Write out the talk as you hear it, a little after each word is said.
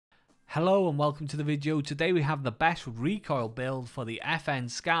Hello and welcome to the video. Today we have the best recoil build for the FN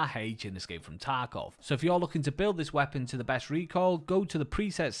Scar H in Escape from Tarkov. So if you're looking to build this weapon to the best recoil, go to the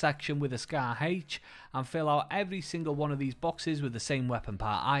preset section with the Scar H and fill out every single one of these boxes with the same weapon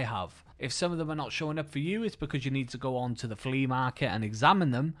part I have. If some of them are not showing up for you, it's because you need to go on to the flea market and examine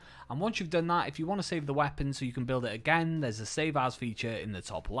them. And once you've done that, if you want to save the weapon so you can build it again, there's a save as feature in the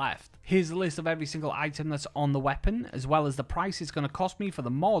top left. Here's a list of every single item that's on the weapon, as well as the price it's going to cost me for the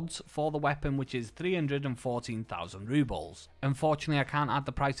mods for the weapon, which is 314,000 rubles. Unfortunately, I can't add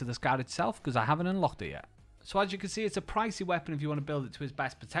the price of the Scar itself because I haven't unlocked it yet. So as you can see, it's a pricey weapon if you want to build it to its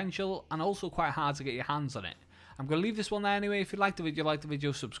best potential, and also quite hard to get your hands on it. I'm going to leave this one there anyway. If you like the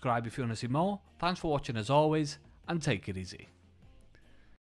video, subscribe if you want to see more. Thanks for watching as always, and take it easy.